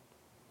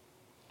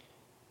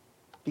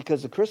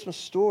 Because the Christmas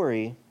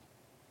story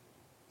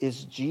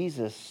is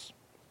Jesus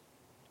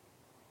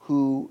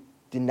who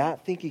did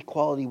not think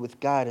equality with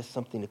God as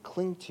something to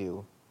cling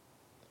to,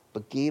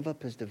 but gave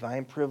up his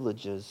divine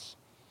privileges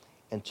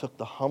and took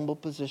the humble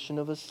position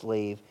of a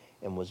slave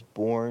and was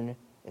born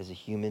as a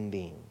human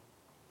being.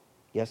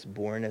 Yes,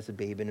 born as a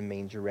babe in a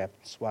manger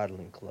wrapped in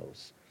swaddling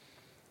clothes.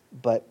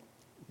 But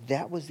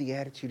that was the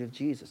attitude of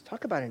Jesus.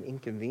 Talk about an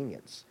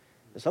inconvenience.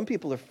 Some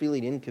people are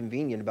feeling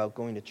inconvenient about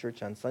going to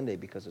church on Sunday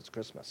because it's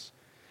Christmas.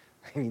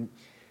 I mean,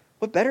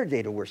 what better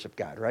day to worship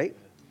God, right?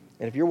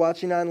 And if you're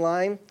watching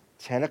online,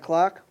 10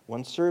 o'clock,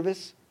 one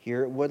service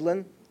here at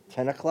Woodland,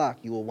 10 o'clock,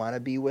 you will want to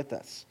be with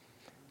us.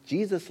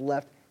 Jesus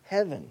left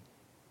heaven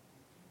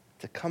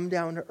to come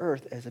down to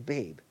earth as a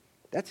babe.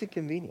 That's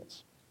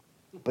inconvenience.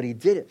 But he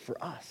did it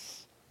for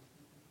us.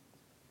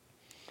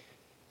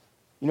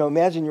 You know,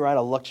 imagine you're on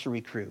a luxury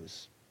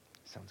cruise.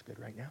 Sounds good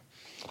right now.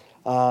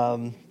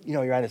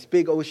 You're on this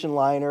big ocean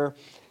liner,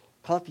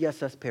 call it the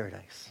SS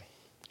Paradise.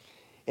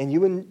 And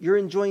you're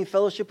enjoying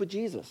fellowship with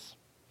Jesus.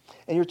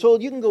 And you're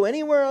told you can go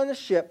anywhere on the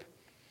ship,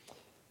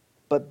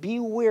 but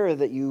beware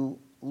that you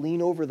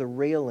lean over the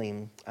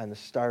railing on the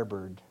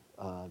starboard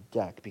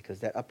deck, because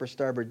that upper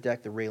starboard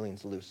deck, the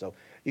railing's loose. So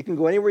you can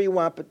go anywhere you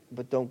want,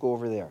 but don't go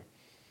over there.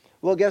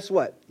 Well, guess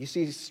what? You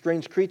see a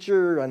strange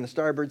creature on the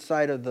starboard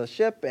side of the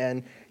ship,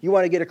 and you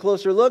want to get a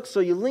closer look,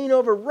 so you lean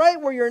over right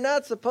where you're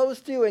not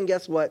supposed to, and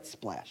guess what?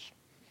 Splash.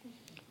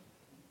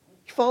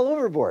 You fall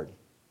overboard.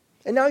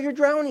 And now you're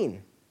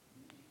drowning.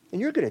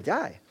 And you're going to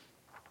die.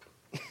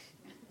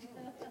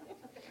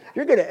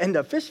 You're going to end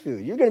up fish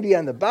food. You're going to be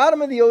on the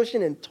bottom of the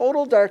ocean in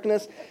total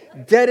darkness,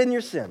 dead in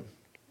your sin.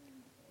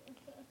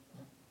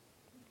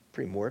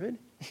 Pretty morbid.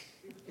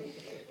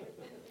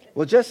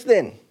 Well, just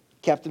then,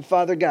 Captain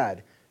Father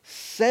God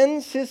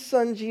sends his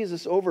son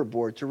Jesus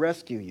overboard to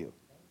rescue you.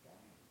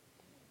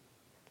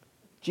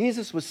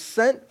 Jesus was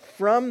sent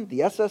from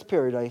the SS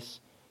Paradise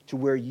to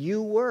where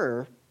you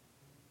were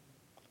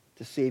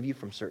to save you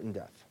from certain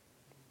death.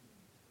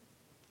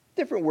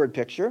 Different word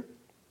picture.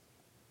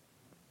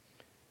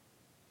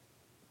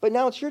 But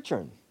now it's your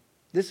turn.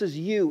 This is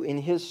you in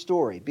his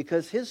story,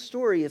 because his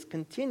story is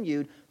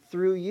continued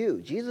through you.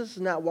 Jesus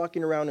is not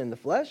walking around in the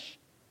flesh,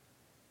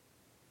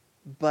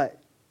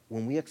 but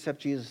when we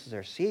accept Jesus as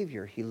our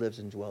Savior, he lives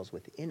and dwells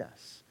within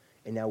us.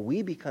 And now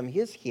we become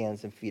his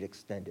hands and feet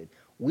extended.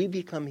 We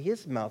become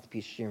his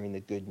mouthpiece sharing the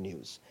good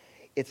news.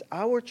 It's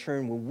our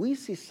turn when we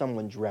see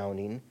someone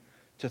drowning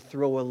to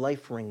throw a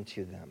life ring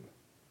to them.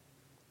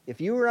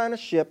 If you were on a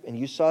ship and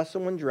you saw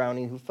someone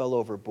drowning who fell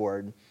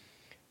overboard,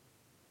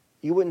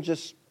 you wouldn't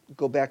just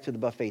go back to the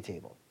buffet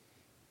table.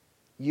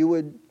 You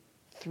would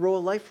throw a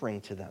life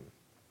ring to them.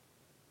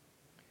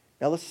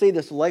 Now let's say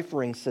this life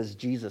ring says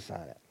Jesus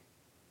on it.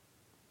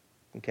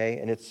 Okay,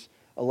 and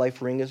a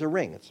life ring is a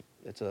ring.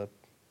 It's a,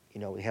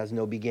 it has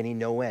no beginning,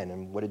 no end.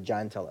 And what did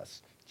John tell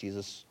us?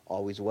 Jesus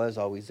always was,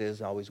 always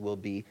is, always will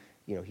be.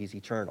 He's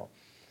eternal.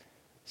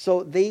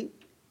 So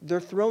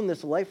they're thrown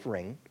this life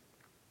ring.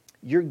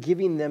 You're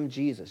giving them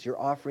Jesus. You're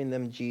offering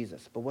them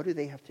Jesus. But what do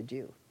they have to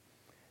do?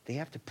 They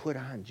have to put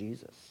on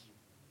Jesus.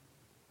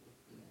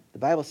 The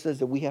Bible says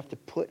that we have to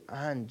put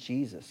on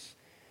Jesus.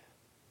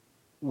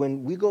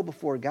 When we go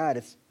before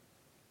God,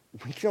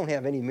 we don't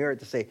have any merit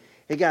to say,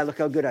 hey, God, look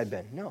how good I've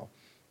been. No.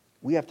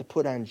 We have to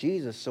put on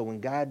Jesus, so when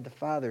God the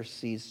Father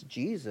sees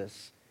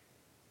Jesus,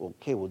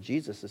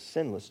 Jesus is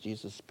sinless.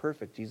 Jesus is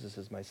perfect. Jesus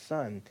is my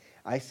son.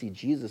 I see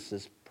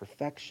Jesus'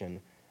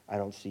 perfection. I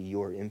don't see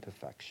your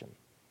imperfection,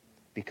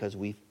 because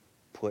we've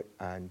put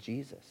on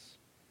Jesus.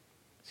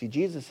 See,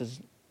 Jesus has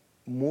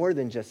more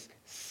than just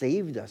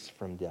saved us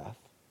from death.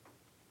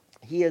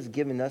 He has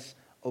given us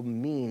a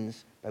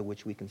means by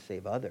which we can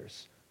save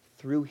others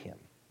through him.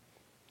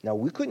 Now,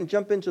 we couldn't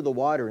jump into the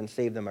water and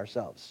save them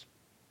ourselves.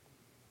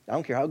 I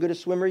don't care how good a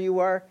swimmer you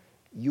are,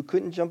 you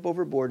couldn't jump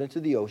overboard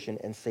into the ocean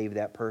and save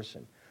that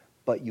person.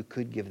 But you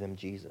could give them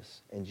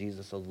Jesus, and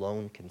Jesus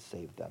alone can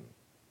save them.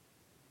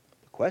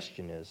 The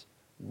question is,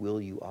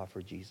 will you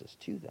offer Jesus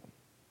to them?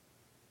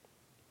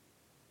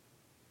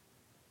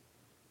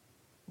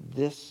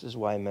 This is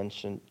why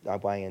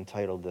I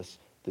entitled this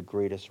The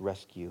Greatest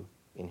Rescue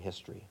in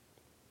History,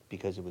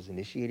 because it was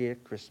initiated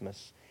at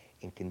Christmas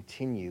and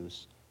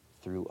continues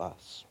through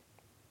us.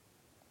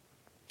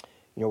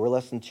 We're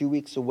less than 2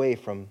 weeks away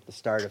from the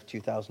start of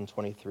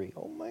 2023.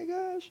 Oh my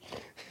gosh.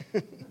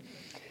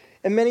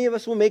 And many of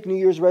us will make New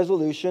Year's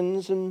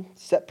resolutions and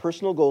set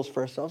personal goals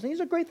for ourselves. And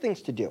these are great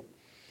things to do.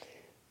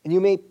 And you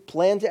may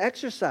plan to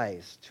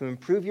exercise to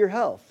improve your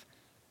health.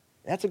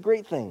 That's a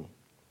great thing.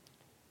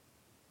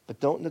 But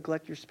don't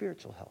neglect your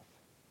spiritual health.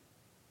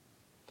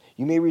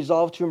 You may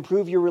resolve to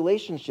improve your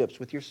relationships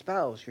with your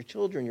spouse, your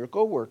children, your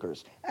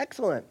coworkers.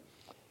 Excellent.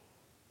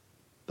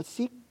 But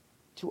seek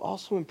to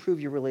also improve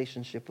your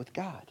relationship with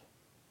God.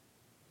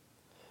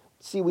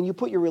 See, when you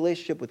put your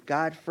relationship with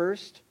God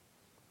first,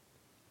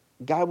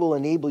 God will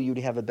enable you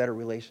to have a better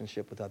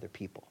relationship with other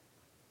people.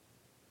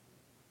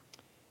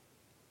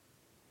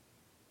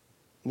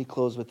 Let me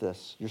close with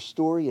this. Your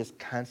story is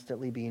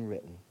constantly being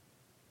written.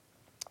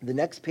 The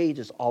next page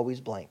is always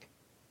blank.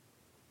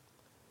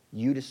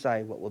 You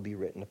decide what will be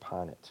written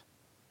upon it.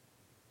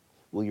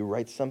 Will you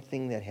write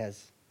something that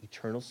has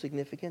eternal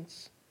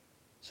significance?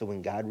 So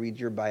when God reads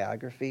your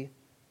biography,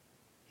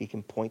 he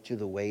can point to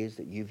the ways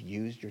that you've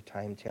used your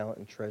time, talent,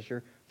 and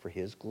treasure for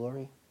his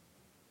glory?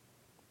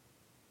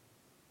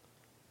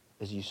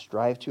 As you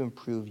strive to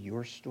improve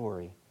your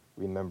story,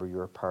 remember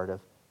you're a part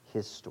of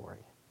his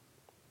story.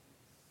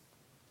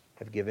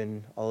 I've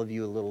given all of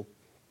you a little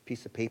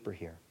piece of paper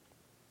here.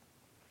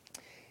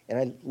 And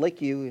I'd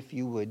like you, if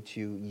you would,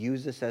 to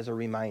use this as a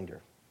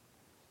reminder.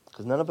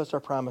 Because none of us are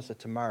promised a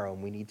tomorrow,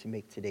 and we need to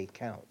make today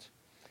count.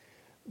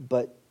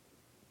 But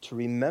to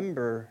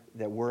remember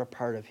that we're a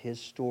part of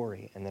his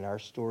story, and that our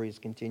story is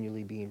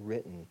continually being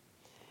written,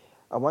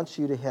 I want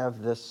you to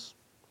have this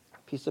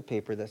piece of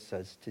paper that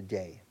says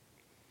today.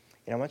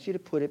 And I want you to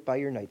put it by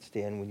your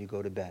nightstand when you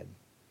go to bed.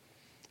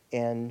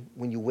 And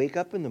when you wake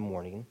up in the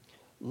morning,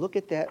 look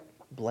at that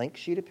blank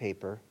sheet of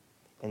paper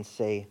and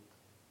say,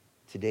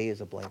 today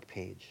is a blank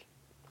page.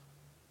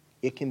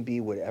 It can be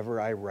whatever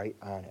I write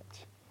on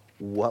it.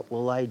 What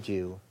will I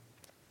do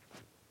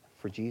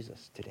for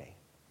Jesus today?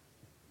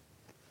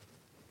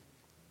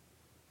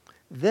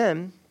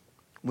 Then,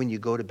 when you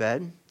go to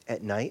bed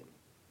at night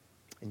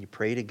and you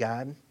pray to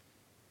God,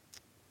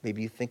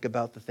 maybe you think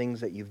about the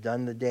things that you've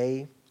done the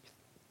day,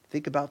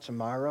 think about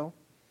tomorrow,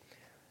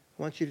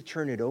 I want you to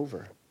turn it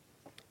over.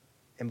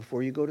 And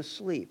before you go to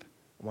sleep,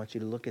 I want you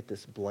to look at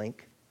this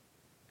blank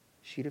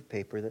sheet of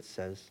paper that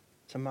says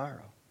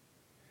tomorrow.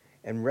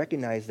 And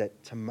recognize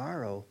that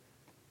tomorrow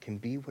can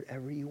be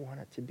whatever you want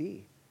it to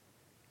be.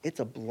 It's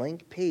a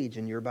blank page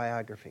in your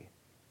biography.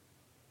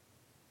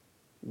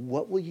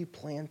 What will you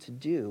plan to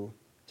do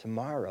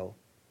tomorrow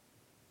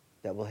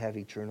that will have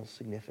eternal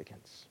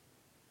significance?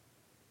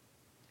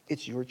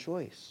 It's your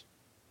choice.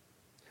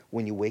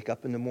 When you wake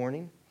up in the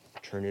morning,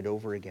 turn it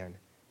over again.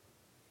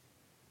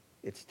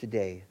 It's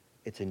today.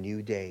 It's a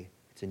new day.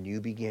 It's a new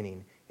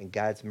beginning. And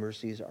God's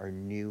mercies are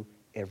new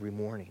every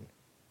morning.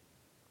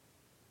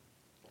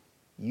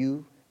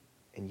 You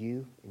and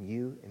you and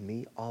you and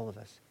me, all of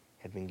us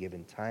have been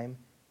given time,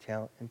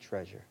 talent, and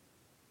treasure.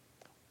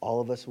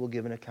 All of us will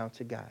give an account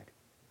to God.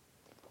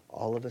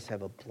 All of us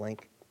have a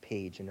blank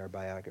page in our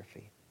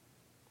biography.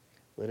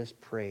 Let us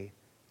pray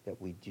that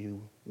we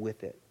do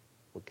with it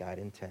what God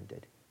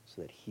intended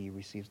so that he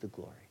receives the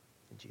glory.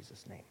 In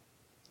Jesus' name.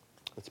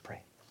 Let's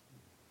pray.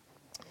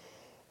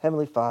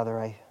 Heavenly Father,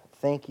 I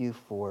thank you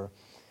for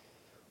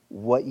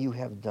what you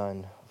have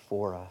done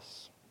for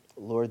us.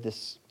 Lord,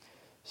 this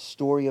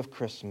story of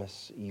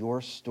Christmas, your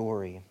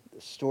story,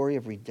 the story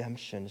of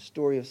redemption, the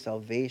story of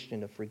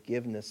salvation, of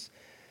forgiveness,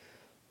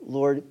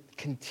 Lord,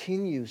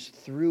 continues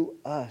through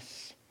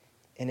us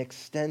and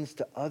extends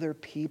to other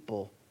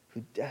people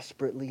who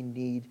desperately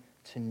need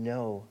to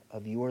know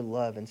of your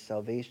love and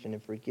salvation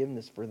and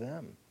forgiveness for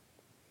them.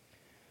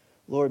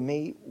 Lord,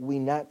 may we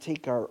not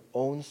take our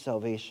own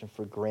salvation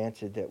for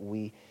granted, that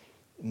we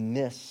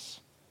miss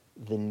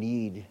the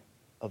need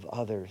of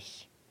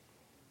others.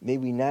 May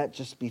we not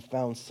just be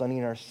found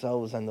sunning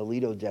ourselves on the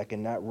Lido deck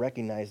and not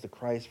recognize the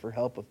cries for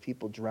help of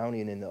people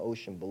drowning in the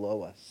ocean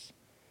below us.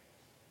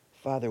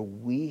 Father,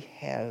 we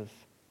have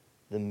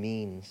the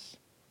means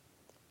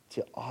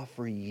to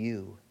offer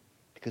you,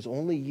 because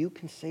only you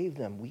can save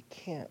them. We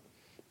can't,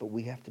 but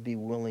we have to be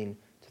willing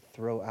to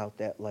throw out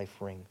that life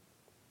ring.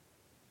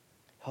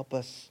 Help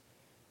us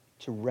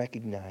to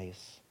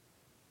recognize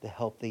the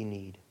help they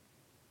need.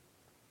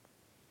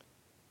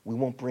 We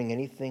won't bring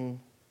anything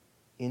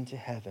into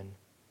heaven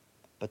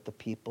but the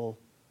people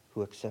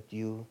who accept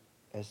you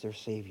as their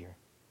Savior.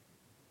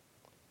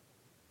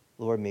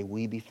 Lord, may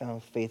we be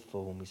found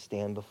faithful when we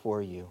stand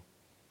before you.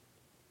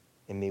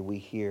 And may we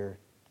hear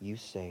you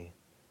say,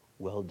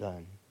 well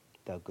done,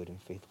 thou good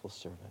and faithful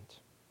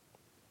servant.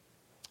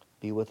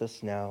 Be with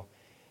us now.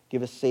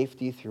 Give us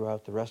safety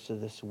throughout the rest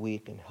of this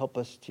week, and help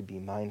us to be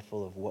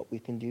mindful of what we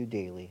can do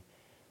daily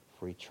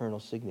for eternal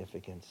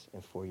significance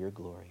and for your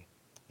glory.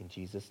 In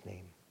Jesus'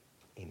 name,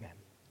 amen.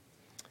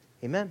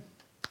 Amen.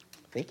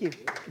 Thank you.